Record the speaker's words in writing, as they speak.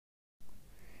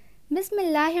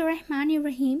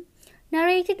Bismillahirrahmanirrahim.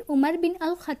 Narrated Umar bin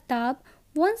al-Khattab,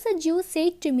 once a Jew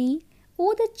said to me,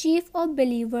 O the chief of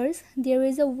believers, there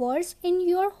is a verse in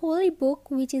your holy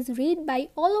book which is read by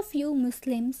all of you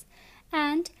Muslims,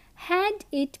 and had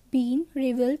it been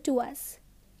revealed to us,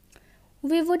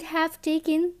 we would have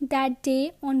taken that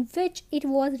day on which it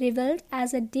was revealed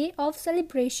as a day of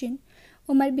celebration.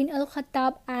 Umar bin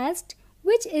al-Khattab asked,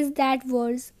 Which is that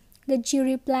verse? The Jew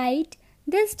replied,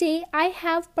 This day I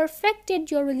have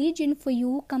perfected your religion for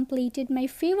you, completed my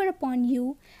favor upon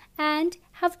you, and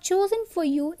have chosen for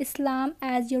you Islam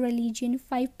as your religion.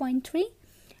 5.3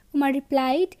 Umar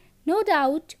replied, No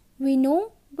doubt we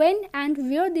know when and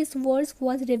where this verse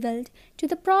was revealed to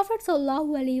the Prophet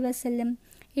ﷺ.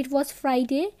 It was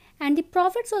Friday, and the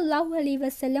Prophet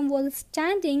ﷺ was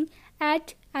standing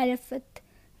at Arafat,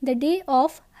 the day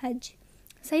of Hajj.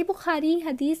 Sahih Bukhari,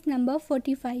 Hadees number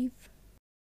 45.